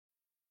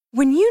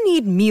When you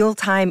need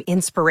mealtime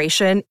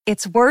inspiration,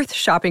 it's worth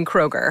shopping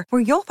Kroger,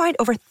 where you'll find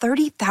over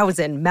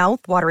 30,000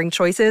 mouth-watering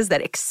choices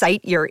that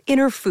excite your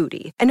inner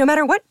foodie. And no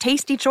matter what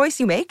tasty choice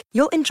you make,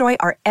 you'll enjoy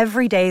our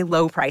everyday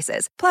low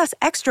prices, plus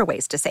extra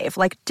ways to save,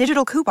 like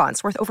digital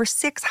coupons worth over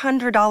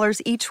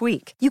 $600 each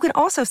week. You can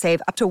also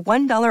save up to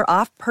 $1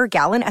 off per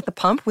gallon at the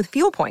pump with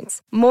fuel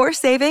points. More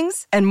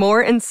savings and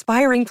more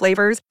inspiring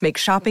flavors make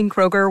shopping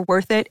Kroger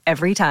worth it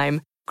every time.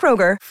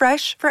 Kroger,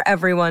 fresh for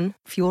everyone.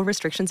 Fuel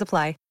restrictions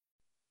apply.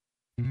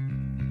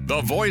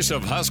 The voice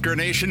of Husker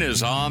Nation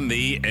is on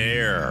the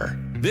air.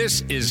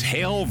 This is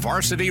Hail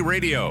Varsity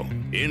Radio.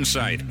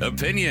 Insight,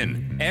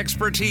 opinion,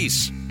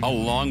 expertise,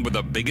 along with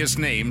the biggest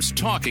names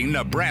talking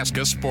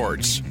Nebraska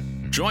sports.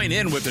 Join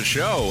in with the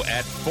show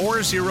at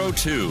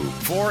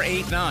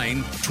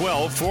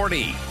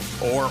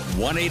 402-489-1240 or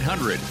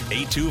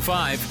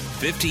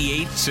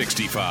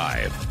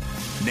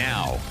 1-800-825-5865.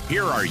 Now,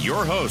 here are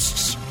your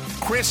hosts,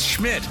 Chris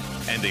Schmidt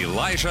and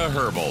Elijah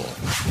Herbal.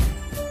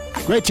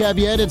 Great to have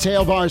you in. It's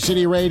Hail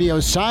Varsity Radio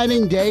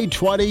Signing Day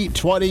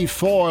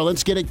 2024.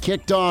 Let's get it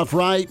kicked off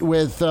right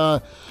with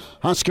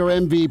Husker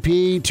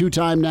MVP,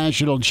 two-time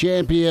national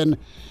champion,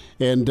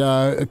 and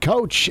a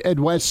coach at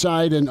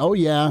Westside, and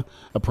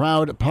a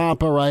proud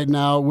papa right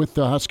now with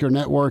the Husker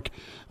Network.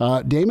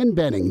 Damon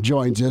Benning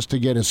joins us to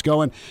get us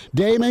going.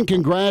 Damon,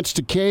 congrats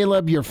to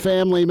Caleb, your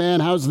family, man.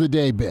 How's the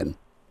day been?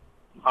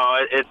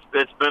 Oh,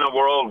 it's been a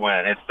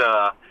whirlwind. It's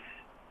the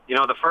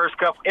first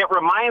couple. It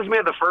reminds me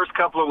of the first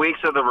couple of weeks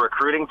of the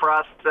recruiting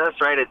process,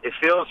 right? It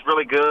feels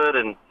really good,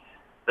 and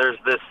there's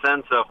this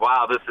sense of,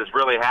 wow, this is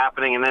really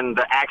happening, and then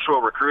the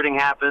actual recruiting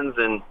happens,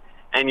 and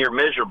you're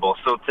miserable.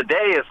 So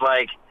today is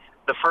like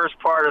the first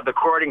part of the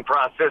courting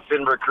process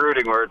in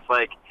recruiting, where it's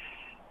like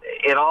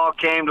it all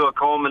came to a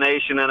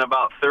culmination in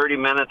about 30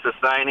 minutes of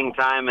signing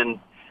time and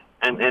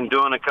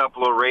doing a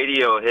couple of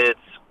radio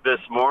hits this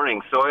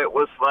morning. So it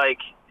was like,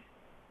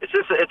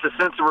 it's a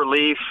sense of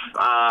relief.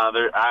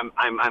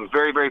 I'm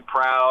very, very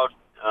proud.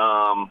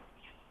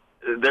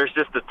 There's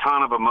just a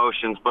ton of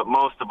emotions, but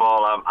most of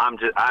all, I'm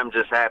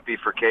just happy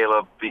for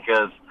Caleb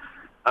because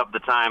of the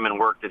time and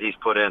work that he's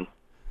put in.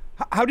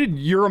 How did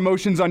your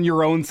emotions on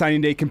your own signing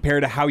day compare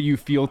to how you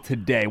feel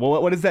today?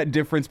 Well, what is that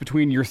difference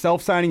between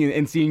yourself signing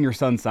and seeing your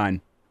son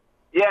sign?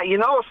 Yeah,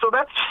 so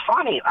that's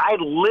funny. I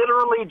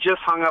literally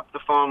just hung up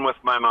the phone with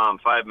my mom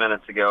 5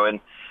 minutes ago,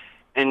 and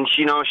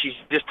she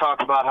just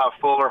talked about how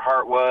full her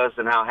heart was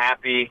and how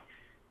happy,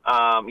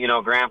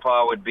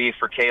 Grandpa would be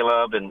for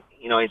Caleb. And,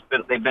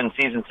 they've been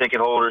season ticket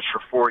holders for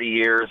 40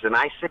 years. And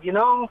I said,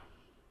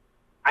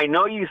 I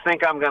know you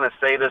think I'm going to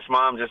say this,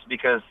 Mom, just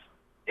because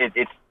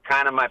it's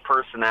kind of my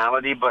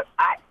personality, but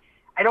I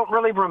don't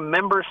really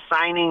remember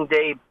signing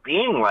day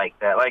being like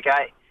that.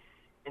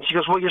 And she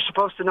goes, well, you're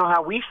supposed to know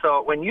how we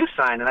felt when you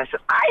signed. And I said,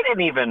 I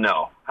didn't even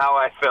know how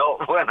I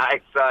felt when I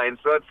signed.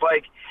 So it's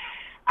like,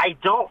 I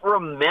don't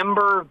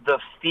remember the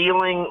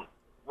feeling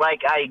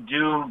like I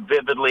do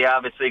vividly,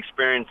 obviously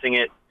experiencing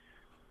it,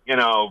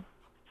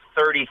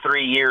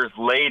 33 years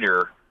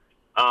later,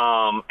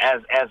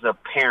 as a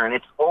parent.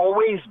 It's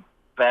always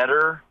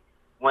better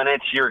when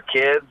it's your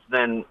kids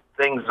than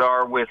things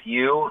are with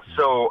you.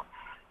 So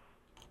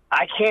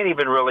I can't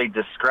even really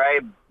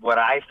describe what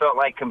I felt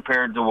like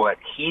compared to what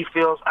he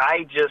feels.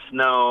 I just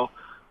know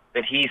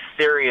that he's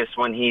serious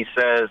when he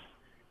says,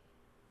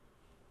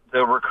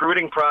 the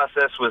recruiting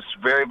process was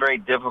very, very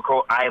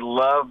difficult. I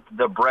loved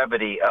the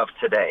brevity of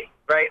today,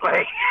 right?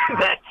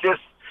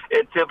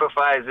 It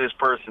typifies his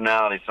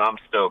personality, so I'm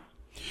stoked.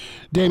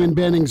 Damon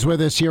Benning's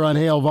with us here on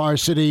Hail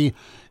Varsity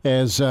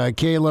as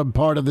Caleb,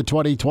 part of the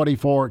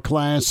 2024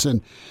 class.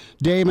 And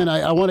Damon,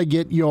 I want to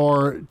get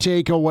your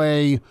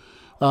takeaway.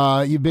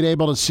 You've been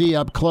able to see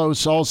up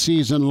close all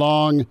season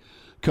long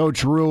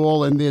Coach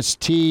Rule and this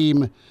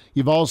team.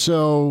 You've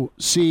also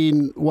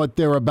seen what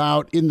they're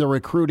about in the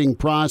recruiting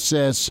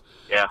process.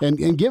 Yeah.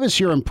 And give us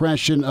your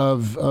impression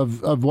of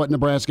what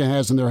Nebraska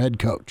has in their head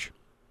coach.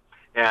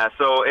 Yeah,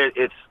 so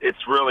it's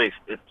really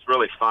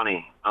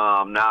funny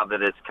now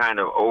that it's kind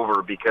of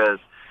over, because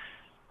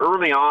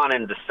early on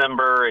in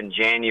December and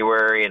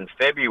January and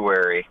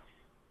February,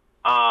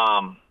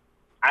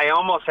 I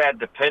almost had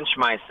to pinch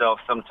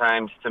myself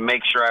sometimes to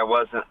make sure I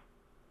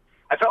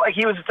felt like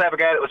he was the type of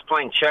guy that was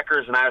playing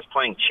checkers and I was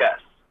playing chess.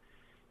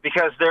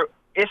 Because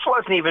this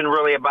wasn't even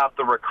really about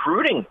the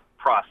recruiting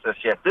process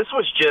yet. This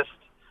was just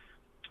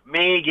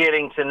me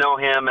getting to know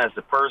him as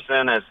a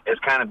person, as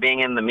kind of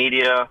being in the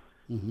media.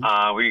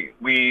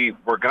 Mm-hmm. We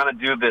were going to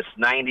do this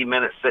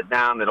 90-minute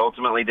sit-down that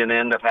ultimately didn't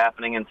end up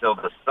happening until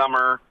the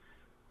summer.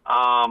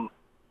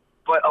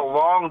 But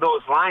along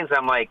those lines,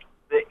 I'm like,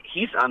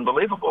 he's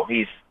unbelievable.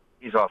 He's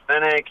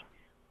authentic.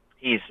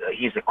 He's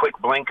a quick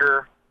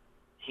blinker.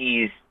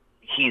 He's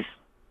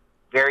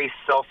very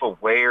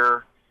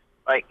self-aware.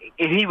 Like,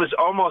 he was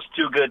almost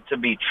too good to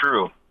be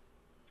true.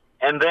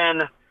 And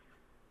then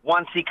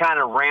once he kind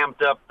of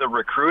ramped up the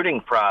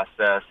recruiting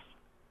process,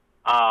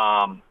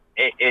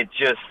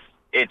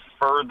 it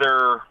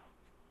further,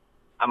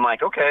 I'm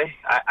like, okay,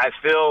 I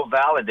feel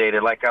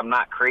validated, like I'm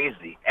not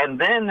crazy. And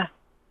then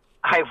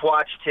I've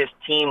watched his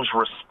teams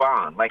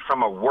respond, like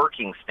from a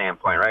working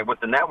standpoint, right? With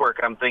the network,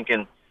 I'm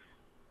thinking,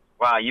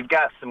 wow, you've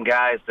got some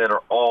guys that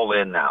are all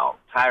in now.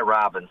 Ty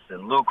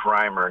Robinson, Luke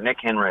Reimer, Nick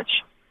Henrich.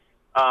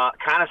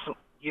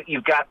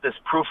 You've got this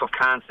proof of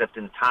concept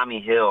in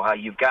Tommy Hill, how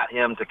you've got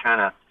him to kind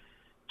of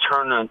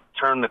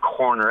turn the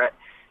corner.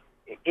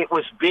 It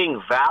was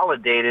being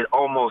validated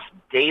almost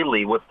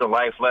daily with the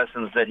life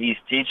lessons that he's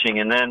teaching,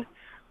 and then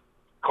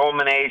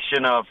culminating,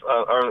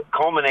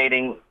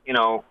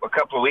 a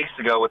couple of weeks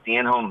ago with the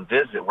in-home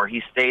visit where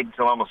he stayed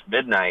until almost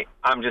midnight.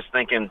 I'm just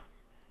thinking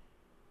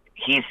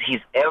he's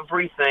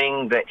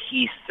everything that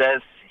he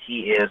says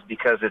he is,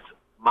 because it's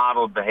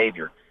modeled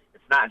behavior.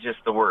 It's not just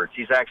the words.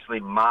 He's actually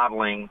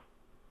modeling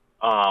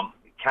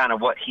kind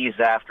of what he's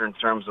after in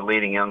terms of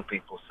leading young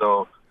people.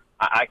 So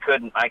I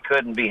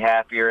couldn't be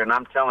happier. And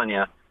I'm telling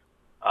you,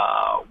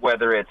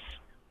 whether it's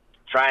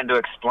trying to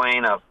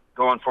explain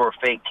going for a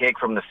fake kick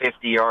from the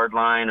 50-yard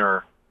line,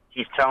 or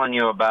he's telling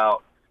you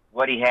about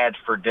what he had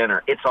for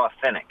dinner, it's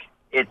authentic.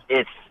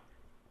 It's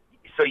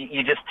so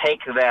you just take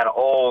that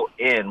all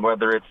in,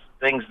 whether it's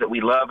things that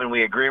we love and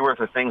we agree with,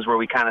 or things where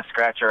we kind of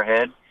scratch our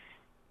head.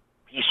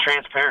 He's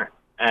transparent,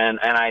 and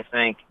I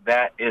think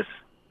that is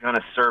going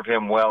to serve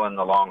him well in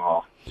the long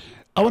haul.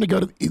 I want to go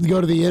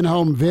to the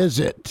in-home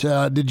visit.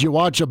 Did you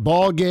watch a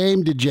ball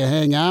game? Did you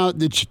hang out?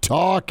 Did you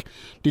talk?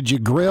 Did you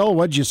grill?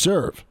 What'd you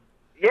serve?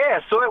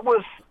 Yeah, so it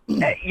was,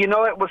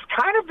 it was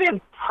kind of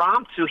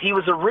impromptu. He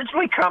was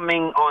originally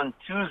coming on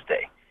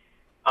Tuesday,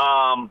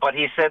 but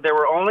he said there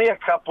were only a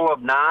couple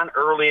of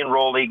non-early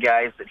enrollee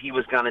guys that he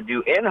was going to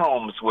do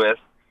in-homes with,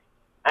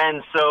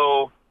 and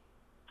so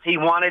he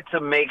wanted to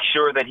make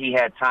sure that he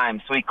had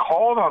time. So he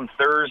called on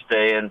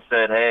Thursday and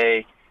said,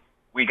 hey,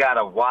 we got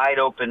a wide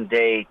open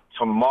day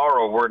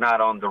tomorrow. We're not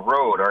on the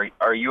road.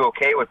 Are you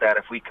okay with that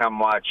if we come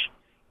watch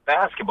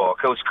basketball?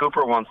 Coach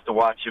Cooper wants to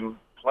watch him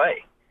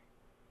play.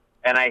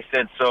 And I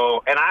said,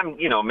 so, and I'm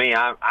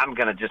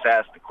going to just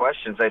ask the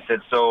questions. I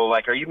said, so,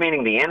 like, are you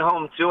meaning the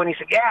in-home too? And he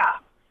said, yeah.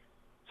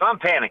 So I'm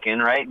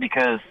panicking, right,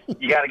 because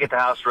you got to get the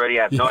house ready.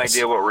 I have no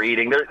idea what we're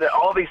eating.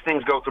 All these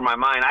things go through my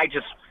mind. I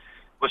just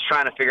was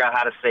trying to figure out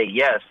how to say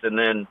yes and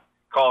then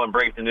call and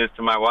break the news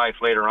to my wife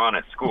later on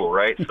at school,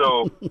 right?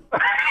 So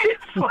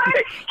it's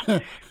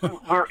like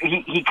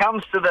he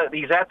comes to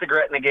he's at the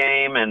Gretna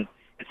game, and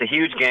it's a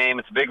huge game.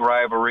 It's a big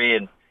rivalry,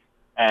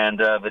 and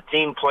the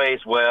team plays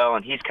well,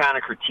 and he's kind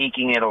of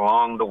critiquing it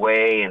along the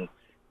way and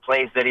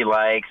plays that he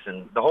likes.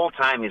 And the whole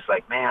time he's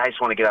like, man, I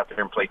just want to get out there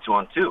and play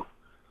 2-on-2.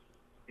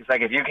 He's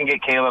like, if you can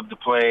get Caleb to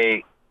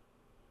play,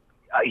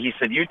 he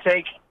said, you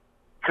take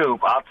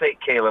Coop, I'll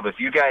take Caleb. If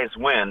you guys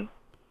win,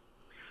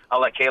 I'll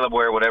let Caleb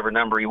wear whatever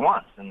number he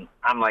wants. And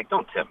I'm like,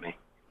 don't tempt me.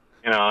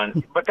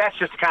 But that's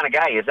just the kind of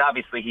guy he is.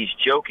 Obviously, he's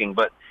joking.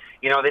 But,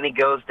 then he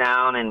goes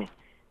down and,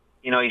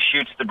 he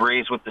shoots the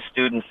breeze with the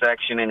student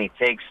section, and he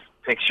takes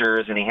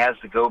pictures, and he has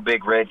the Go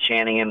Big Red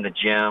chanting in the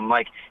gym.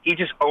 Like, he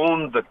just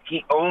owned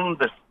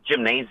the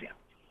gymnasium.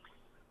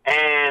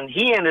 And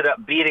he ended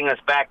up beating us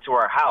back to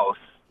our house.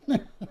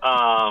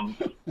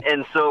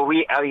 And so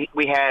we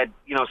had,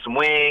 some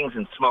wings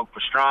and smoked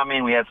pastrami,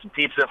 and we had some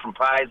pizza from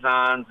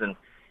Paisans, and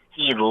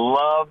he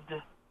loved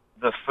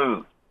the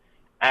food.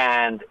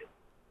 And,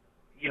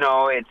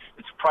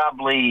 it's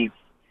probably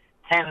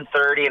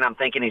 10:30, and I'm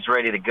thinking he's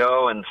ready to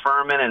go, and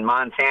Furman and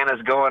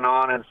Montana's going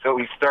on, and so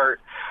we start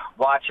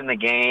watching the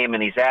game,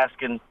 and he's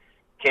asking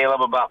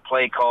Caleb about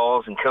play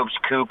calls, and Coach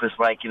Coop is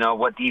like,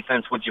 what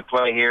defense would you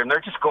play here? And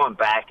they're just going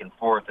back and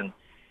forth, and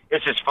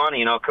it's just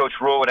funny, Coach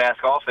Rule would ask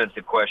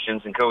offensive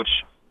questions, and Coach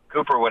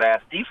Cooper would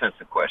ask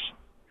defensive questions.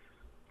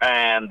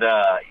 And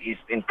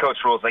Coach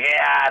Rule's like,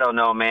 yeah, I don't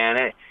know,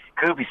 man.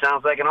 Coop, he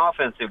sounds like an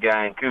offensive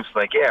guy. And Coop's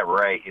like, yeah,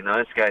 right.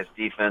 This guy's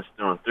defense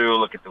through and through.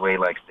 Look at the way he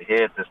likes to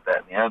hit, this, that,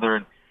 and the other.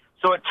 And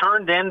so it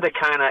turned into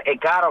it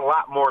got a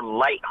lot more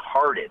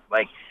lighthearted,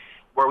 like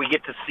where we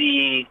get to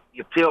see,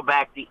 you peel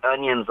back the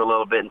onions a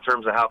little bit in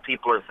terms of how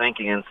people are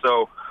thinking. And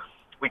so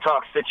we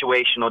talk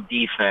situational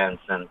defense,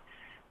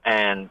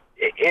 and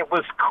it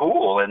was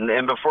cool.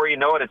 And before you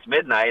know it, it's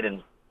midnight,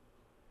 and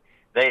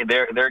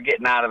they're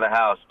getting out of the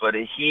house. But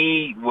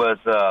he was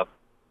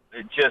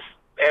just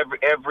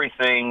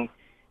everything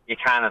you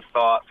kind of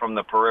thought from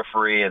the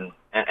periphery, and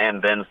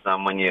then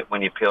some when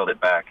you peeled it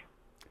back.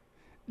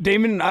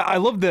 Damon, I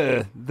love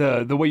the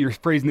way you're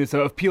phrasing this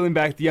of peeling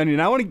back the onion.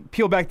 I want to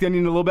peel back the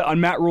onion a little bit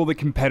on Matt Rule, the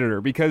competitor,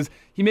 because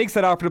he makes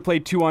that offer to play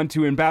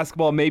 2-on-2 in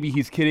basketball. Maybe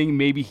he's kidding,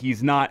 maybe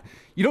he's not.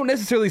 You don't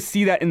necessarily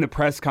see that in the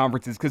press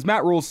conferences because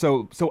Matt Rule's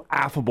so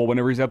affable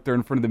whenever he's up there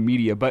in front of the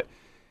media, but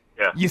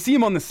yeah. You see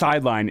him on the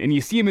sideline, and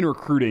you see him in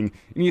recruiting,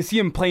 and you see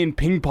him playing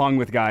ping pong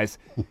with guys.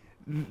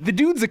 The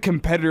dude's a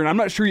competitor, and I'm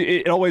not sure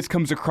it always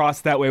comes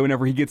across that way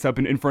whenever he gets up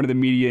in front of the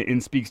media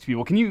and speaks to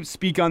people. Can you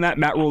speak on that,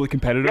 Matt Rule, the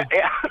competitor?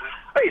 Yeah.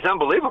 He's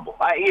unbelievable.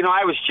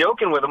 I was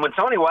joking with him when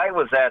Tony White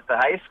was at the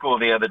high school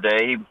the other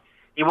day.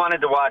 He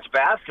wanted to watch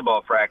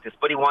basketball practice,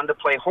 but he wanted to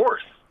play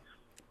horse.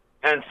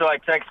 And so I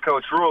text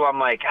Coach Rule. I'm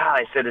like,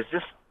 I said, is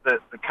this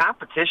the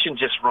competition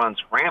just runs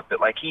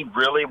rampant? Like, he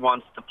really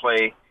wants to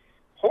play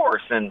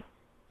horse. And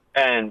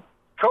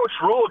Coach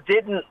Rule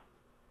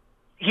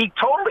he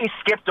totally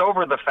skipped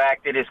over the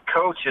fact that his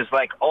coach is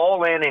like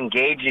all in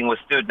engaging with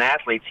student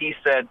athletes. He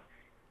said,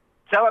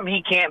 tell him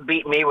he can't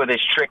beat me with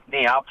his trick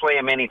knee. I'll play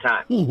him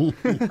anytime.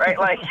 Right?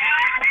 Like,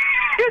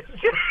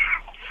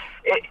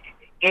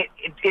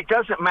 it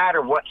doesn't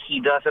matter what he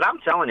does. And I'm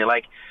telling you,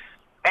 like,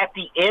 at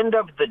the end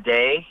of the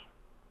day,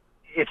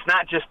 it's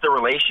not just the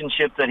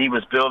relationship that he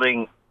was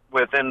building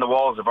within the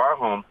walls of our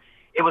home.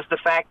 It was the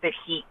fact that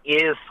he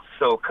is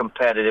so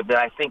competitive that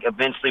I think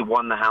eventually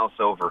won the house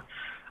over.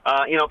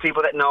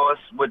 People that know us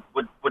would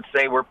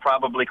say we're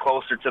probably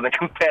closer to the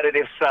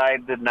competitive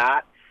side than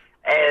not.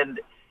 And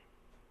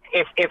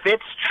if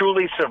it's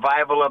truly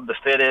survival of the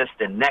fittest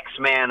and next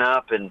man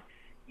up and,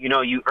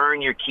 you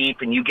earn your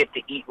keep and you get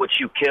to eat what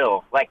you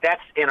kill, like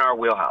that's in our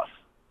wheelhouse,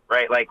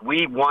 right? Like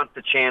we want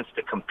the chance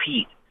to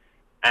compete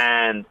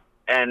and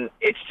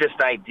it's just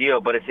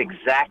ideal, but it's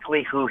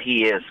exactly who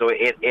he is. So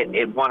it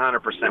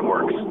 100%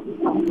 works.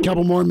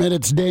 Couple more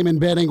minutes. Damon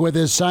Benning with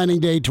his signing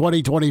day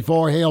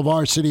 2024, Hail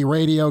Varsity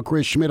Radio.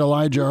 Chris Schmidt,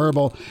 Elijah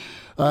Herbal.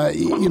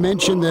 You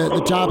mentioned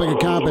the topic of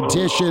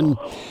competition.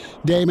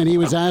 Damon, he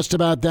was asked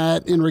about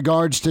that in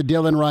regards to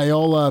Dylan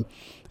Raiola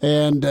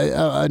and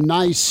a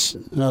nice,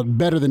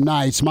 better than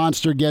nice,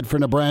 monster get for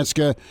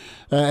Nebraska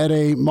at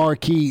a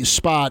marquee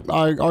spot,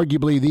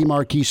 arguably the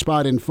marquee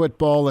spot in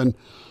football. And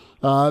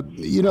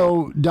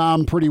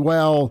Dom pretty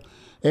well.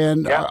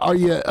 And yeah. Are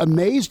you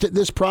amazed at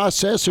this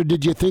process, or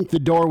did you think the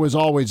door was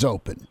always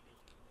open?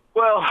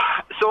 Well,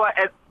 so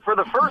for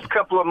the first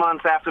couple of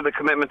months after the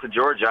commitment to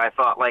Georgia, I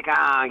thought, like,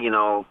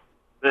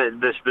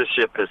 this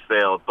ship has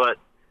sailed. But,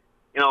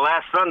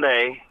 last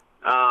Sunday,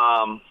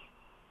 I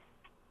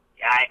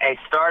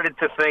started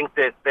to think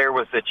that there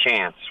was a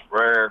chance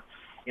where,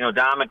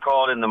 Dom had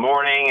called in the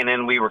morning, and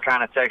then we were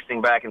kind of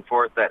texting back and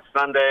forth that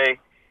Sunday.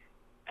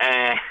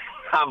 And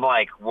I'm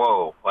like,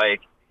 whoa,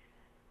 like,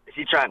 is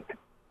he trying to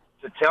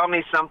tell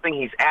me something?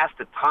 He's asked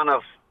a ton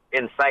of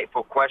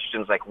insightful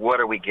questions, like, what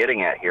are we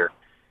getting at here?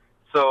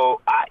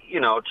 So,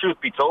 truth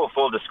be told,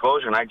 full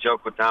disclosure, and I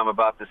joked with Dom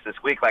about this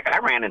week, like, I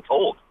ran and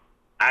told.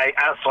 I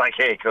was like,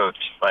 hey, Coach,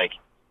 like,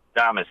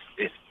 Dom is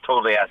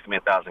totally asking me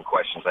 1,000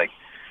 questions. Like,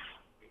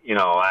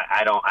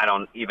 I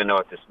don't even know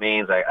what this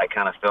means. I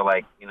kind of feel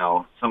like,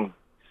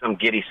 some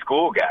giddy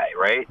school guy,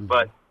 right? Mm-hmm.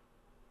 But,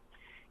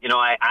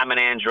 I'm an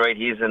Android,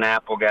 he's an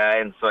Apple guy,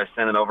 and so I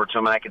sent it over to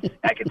him, and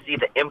I could see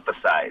the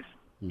emphasize,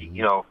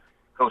 mm-hmm.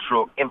 Coach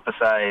Rule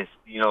emphasized,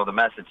 the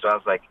message. So I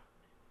was like,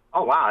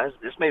 oh, wow,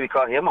 this maybe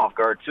caught him off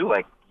guard too.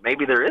 Like,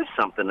 maybe there is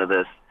something to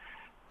this.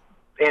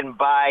 And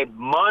by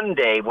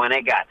Monday, when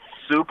it got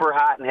super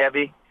hot and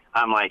heavy,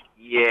 I'm like,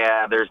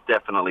 yeah, there's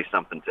definitely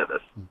something to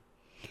this.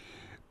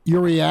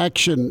 Your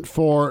reaction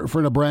for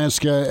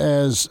Nebraska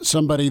as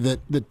somebody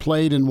that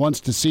played and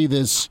wants to see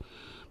this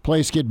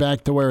place get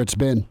back to where it's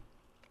been?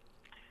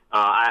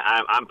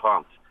 I'm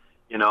pumped.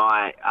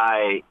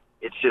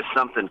 It's just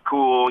something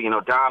cool.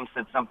 Dom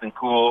said something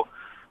cool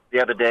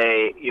the other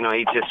day.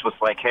 He just was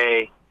like,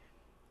 hey,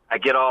 I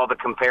get all the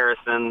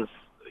comparisons.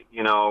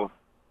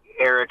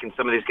 Eric and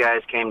some of these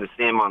guys came to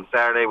see him on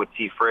Saturday with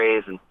T.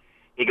 Fraze, and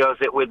he goes,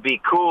 it would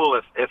be cool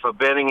if a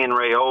Benning and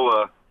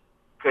Raiola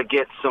could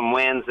get some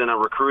wins in a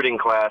recruiting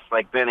class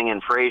like Benning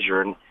and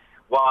Frazier. And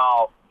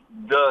while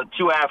the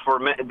two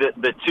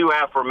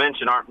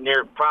aforementioned aren't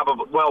near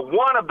probably, well,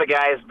 one of the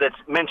guys that's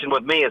mentioned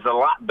with me is a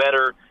lot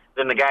better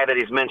than the guy that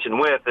he's mentioned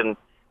with, and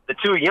the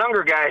two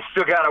younger guys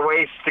still got a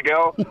ways to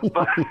go,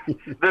 but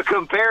the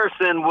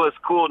comparison was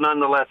cool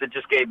nonetheless. It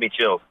just gave me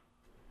chills.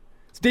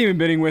 It's Damon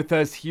Benning with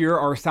us here,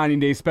 our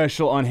signing day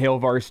special on Hail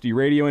Varsity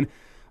Radio. And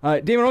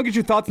Damon, I'll get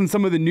your thoughts on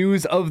some of the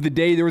news of the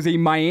day. There was a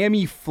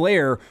Miami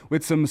Flare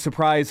with some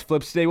surprise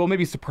flips today. Well,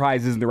 maybe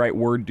surprise isn't the right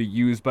word to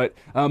use, but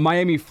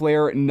Miami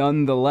Flare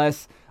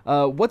nonetheless.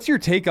 What's your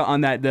take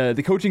on that?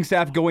 The coaching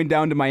staff going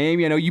down to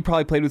Miami? I know you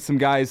probably played with some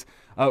guys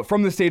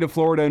from the state of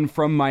Florida and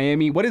from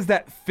Miami. What does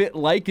that fit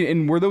like,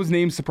 and were those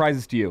names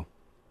surprises to you?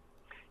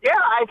 Yeah,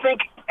 I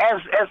think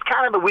as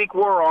kind of the week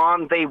wore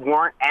on, they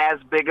weren't as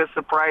big of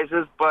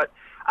surprises, but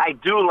I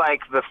do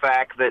like the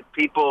fact that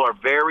people are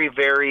very,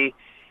 very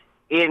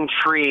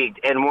intrigued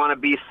and want to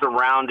be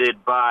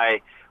surrounded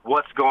by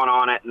what's going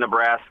on at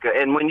Nebraska.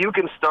 And when you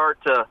can start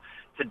to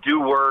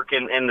do work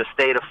in the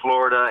state of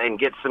Florida and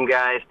get some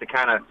guys to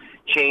kind of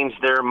change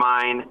their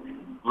mind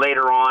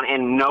later on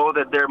and know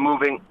that they're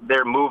moving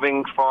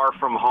far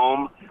from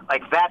home,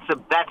 like that's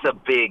a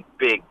big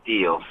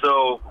deal.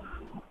 So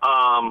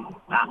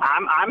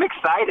I'm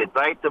excited,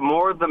 right? The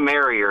more the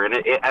merrier,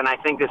 and I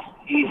think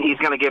he's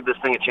going to give this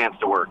thing a chance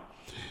to work.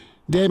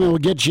 Damon, we'll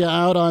get you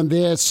out on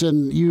this,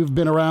 and you've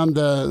been around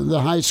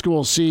the high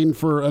school scene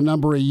for a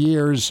number of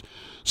years.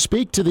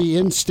 Speak to the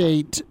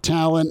in-state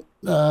talent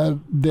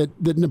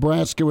that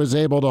Nebraska was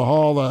able to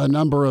haul a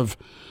number of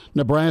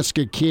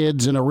Nebraska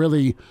kids in a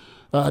really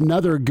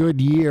another good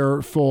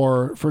year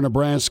for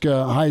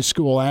Nebraska high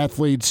school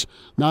athletes,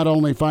 not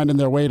only finding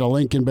their way to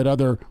Lincoln, but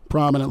other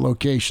prominent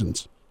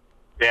locations.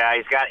 Yeah,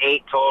 he's got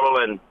 8 total,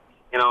 and,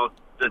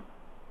 the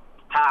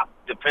top,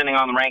 depending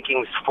on the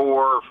rankings,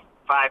 4,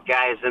 5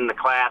 guys in the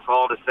class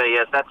all to say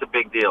yes, that's a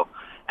big deal.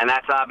 And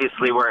that's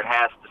obviously where it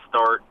has to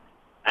start.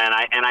 And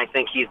I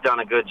think he's done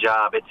a good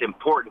job. It's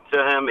important to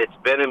him. It's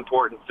been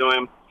important to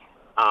him.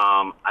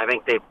 I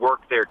think they've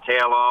worked their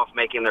tail off,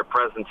 making their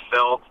presence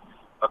felt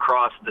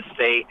across the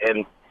state,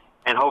 and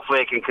hopefully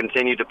it can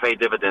continue to pay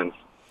dividends.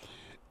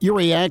 Your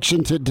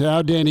reaction to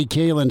how Danny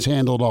Kalen's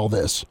handled all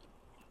this?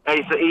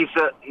 He's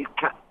a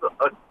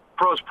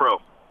pro's pro.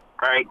 All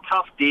right,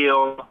 tough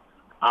deal.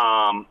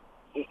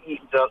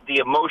 The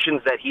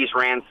emotions that he's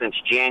ran since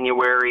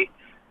January,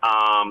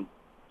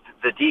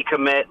 the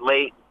decommit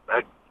late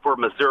for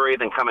Missouri,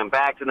 then coming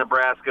back to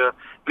Nebraska,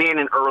 being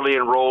an early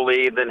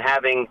enrollee, then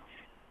having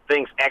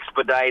things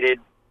expedited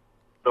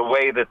the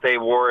way that they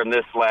were in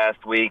this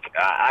last week.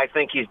 I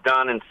think he's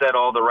done and said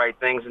all the right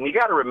things. And you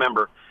got to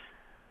remember,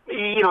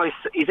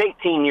 he's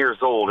 18 years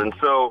old, and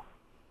so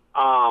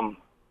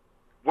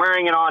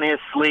wearing it on his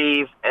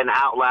sleeve and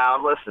out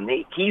loud, listen,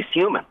 he's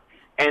human.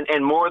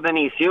 And more than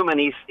he's human,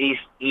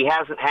 he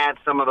hasn't had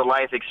some of the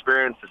life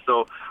experiences.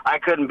 So I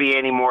couldn't be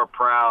any more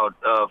proud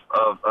of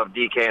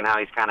DK and how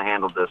he's kind of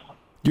handled this.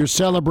 You're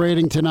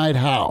celebrating tonight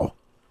how?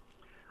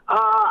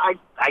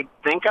 I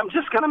think I'm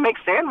just going to make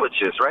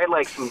sandwiches, right?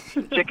 Like some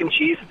chicken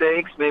cheese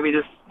steaks, maybe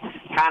just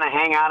kind of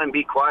hang out and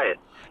be quiet.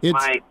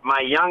 My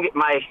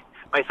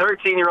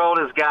 13-year-old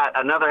has got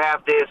another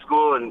half day of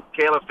school, and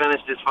Caleb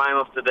finished his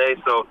finals today,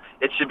 so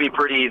it should be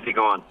pretty easy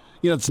going.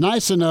 It's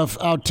nice enough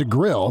out to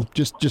grill,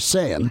 just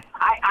saying.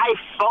 I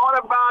thought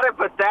about it,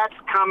 but that's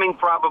coming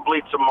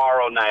probably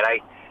tomorrow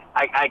night.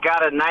 I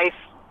got a nice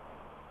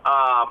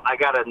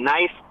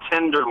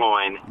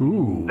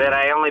tenderloin that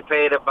I only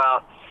paid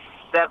about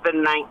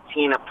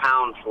 $7.19 a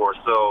pound for,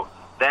 so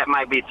that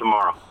might be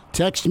tomorrow.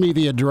 Text me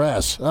the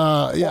address.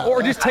 Or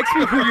just text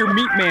me who your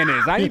meat man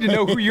is. I need to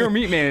know who your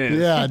meat man is.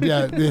 Yeah.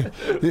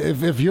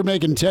 If you're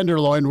making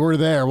tenderloin, we're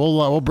there.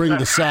 We'll bring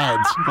the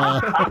sides.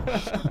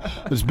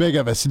 It's big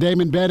of us.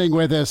 Damon Benning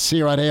with us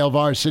here on Hail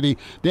Varsity.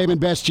 Damon,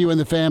 best you and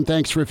the fam.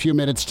 Thanks for a few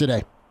minutes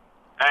today.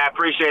 I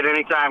appreciate it.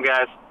 Anytime,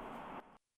 guys.